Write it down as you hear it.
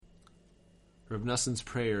Rav Nassan's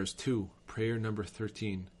Prayers 2, prayer number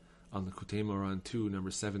 13, on Likutey Moran 2, number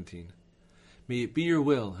 17. May it be your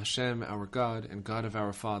will, Hashem, our God and God of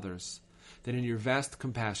our fathers, that in your vast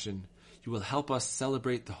compassion you will help us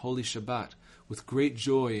celebrate the holy Shabbat with great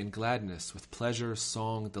joy and gladness, with pleasure,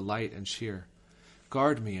 song, delight, and cheer.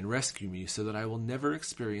 Guard me and rescue me so that I will never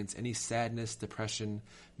experience any sadness, depression,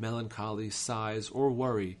 melancholy, sighs, or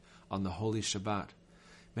worry on the holy Shabbat.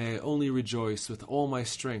 May I only rejoice with all my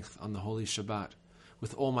strength on the holy Shabbat,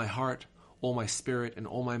 with all my heart, all my spirit, and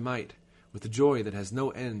all my might, with joy that has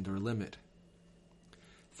no end or limit.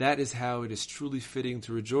 That is how it is truly fitting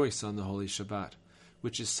to rejoice on the holy Shabbat,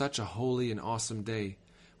 which is such a holy and awesome day,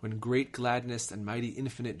 when great gladness and mighty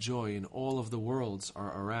infinite joy in all of the worlds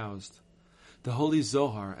are aroused. The Holy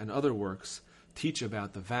Zohar and other works teach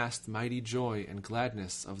about the vast mighty joy and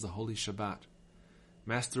gladness of the holy Shabbat.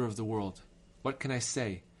 Master of the world, what can I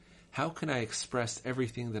say? How can I express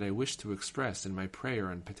everything that I wish to express in my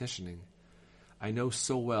prayer and petitioning? I know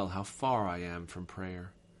so well how far I am from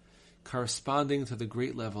prayer. Corresponding to the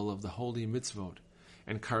great level of the holy mitzvot,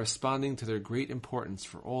 and corresponding to their great importance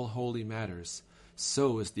for all holy matters,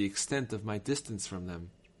 so is the extent of my distance from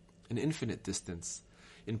them, an infinite distance,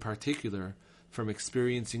 in particular from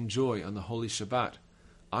experiencing joy on the holy Shabbat,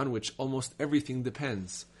 on which almost everything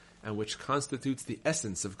depends, and which constitutes the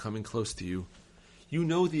essence of coming close to you. You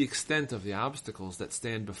know the extent of the obstacles that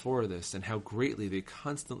stand before this, and how greatly they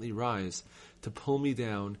constantly rise to pull me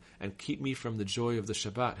down and keep me from the joy of the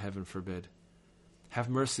Shabbat, heaven forbid. Have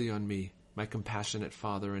mercy on me, my compassionate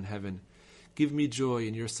Father in heaven. Give me joy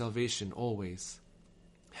in your salvation always.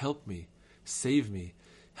 Help me, save me,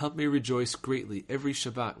 help me rejoice greatly every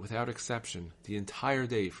Shabbat without exception, the entire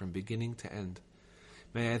day from beginning to end.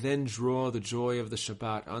 May I then draw the joy of the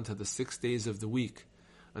Shabbat onto the 6 days of the week,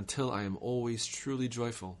 until I am always truly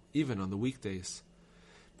joyful, even on the weekdays.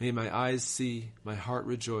 May my eyes see, my heart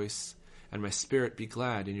rejoice, and my spirit be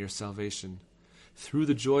glad in your salvation. Through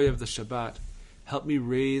the joy of the Shabbat, help me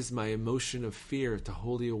raise my emotion of fear to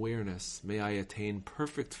holy awareness. May I attain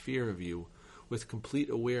perfect fear of you, with complete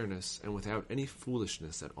awareness and without any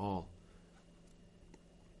foolishness at all.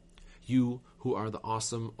 You, who are the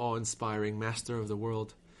awesome, awe-inspiring Master of the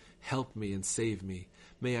world, help me and save me.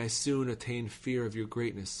 May I soon attain fear of your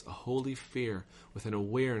greatness, a holy fear with an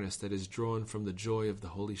awareness that is drawn from the joy of the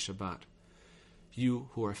holy Shabbat. You,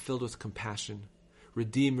 who are filled with compassion,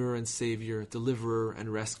 Redeemer and Savior, Deliverer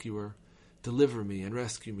and Rescuer, deliver me and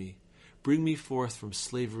rescue me. Bring me forth from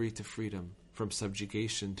slavery to freedom, from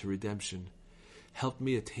subjugation to redemption. Help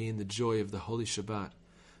me attain the joy of the holy Shabbat,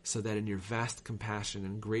 so that in your vast compassion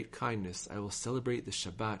and great kindness I will celebrate the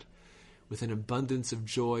Shabbat with an abundance of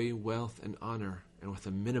joy, wealth, and honor, and with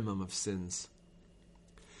a minimum of sins.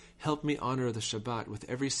 Help me honor the Shabbat with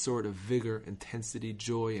every sort of vigor, intensity,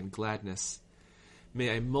 joy, and gladness.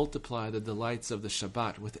 May I multiply the delights of the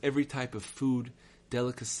Shabbat with every type of food,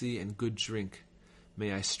 delicacy, and good drink.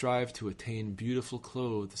 May I strive to attain beautiful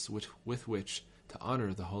clothes with which to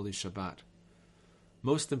honor the holy Shabbat.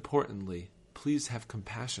 Most importantly, please have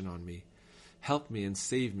compassion on me. Help me and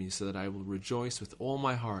save me so that I will rejoice with all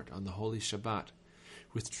my heart on the holy Shabbat,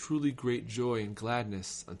 with truly great joy and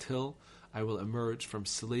gladness, until I will emerge from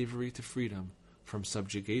slavery to freedom, from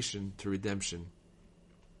subjugation to redemption,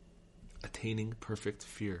 attaining perfect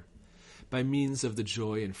fear. By means of the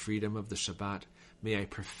joy and freedom of the Shabbat, may I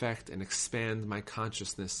perfect and expand my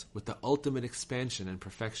consciousness with the ultimate expansion and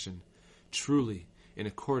perfection, truly in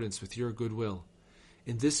accordance with your good will.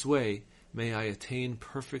 In this way, may I attain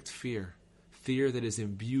perfect fear, fear that is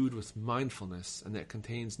imbued with mindfulness and that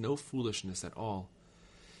contains no foolishness at all.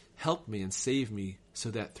 Help me and save me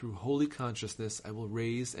so that through holy consciousness I will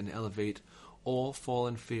raise and elevate all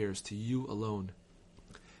fallen fears to you alone.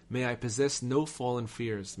 May I possess no fallen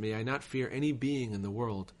fears. May I not fear any being in the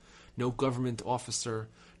world, no government officer,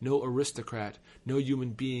 no aristocrat, no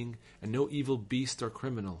human being, and no evil beast or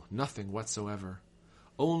criminal, nothing whatsoever.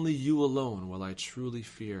 Only you alone will I truly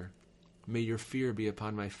fear. May your fear be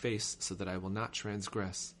upon my face so that I will not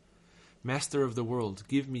transgress. Master of the world,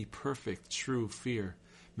 give me perfect, true fear.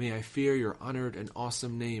 May I fear your honored and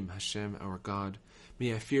awesome name, Hashem, our God.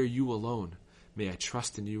 May I fear you alone. May I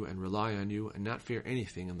trust in you and rely on you and not fear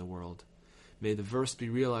anything in the world. May the verse be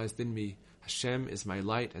realized in me, Hashem is my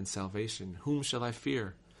light and salvation. Whom shall I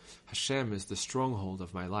fear? Hashem is the stronghold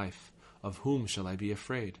of my life. Of whom shall I be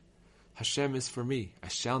afraid? Hashem is for me. I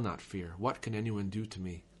shall not fear. What can anyone do to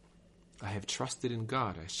me? I have trusted in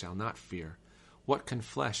God. I shall not fear. What can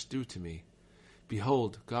flesh do to me?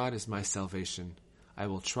 Behold, God is my salvation. I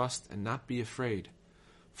will trust and not be afraid.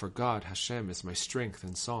 For God, Hashem, is my strength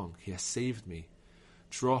and song. He has saved me.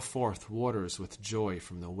 Draw forth waters with joy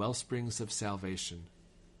from the wellsprings of salvation.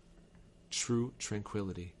 True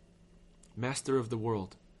tranquility. Master of the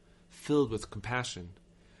world, filled with compassion,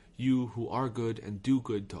 you who are good and do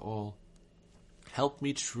good to all, help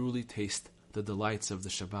me truly taste the delights of the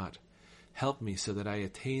Shabbat. Help me so that I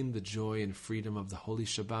attain the joy and freedom of the Holy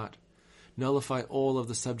Shabbat. Nullify all of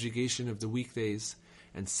the subjugation of the weekdays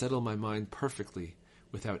and settle my mind perfectly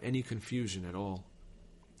without any confusion at all.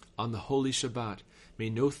 On the Holy Shabbat, may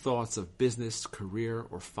no thoughts of business, career,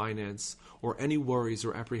 or finance, or any worries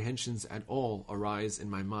or apprehensions at all arise in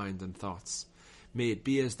my mind and thoughts. May it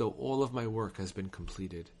be as though all of my work has been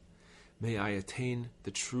completed. May I attain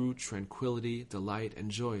the true tranquility, delight,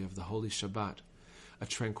 and joy of the Holy Shabbat, a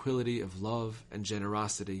tranquility of love and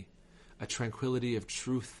generosity, a tranquility of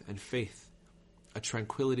truth and faith, a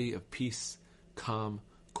tranquility of peace, calm,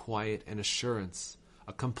 quiet, and assurance,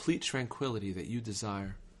 a complete tranquility that you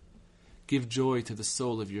desire. Give joy to the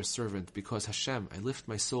soul of your servant, because Hashem, I lift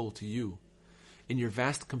my soul to you. In your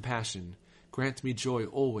vast compassion, grant me joy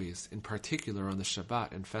always, in particular on the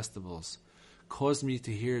Shabbat and festivals. Cause me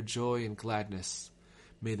to hear joy and gladness.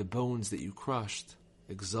 May the bones that you crushed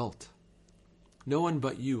exult. No one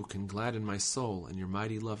but you can gladden my soul in your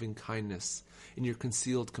mighty loving kindness, in your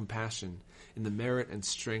concealed compassion, in the merit and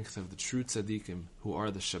strength of the true tzaddikim, who are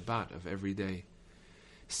the Shabbat of every day.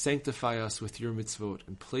 Sanctify us with your mitzvot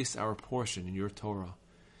and place our portion in your Torah.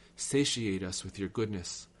 Satiate us with your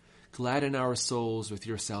goodness. Gladden our souls with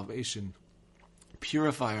your salvation.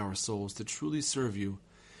 Purify our souls to truly serve you,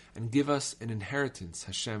 and give us an inheritance,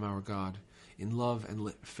 Hashem our God, in love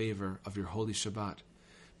and favor of your holy Shabbat.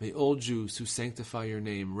 May all Jews who sanctify your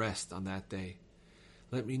name rest on that day.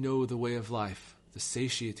 Let me know the way of life, the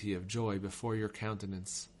satiety of joy before your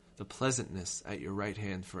countenance, the pleasantness at your right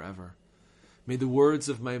hand forever. May the words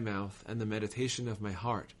of my mouth and the meditation of my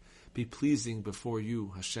heart be pleasing before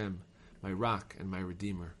you, Hashem, my rock and my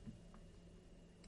redeemer.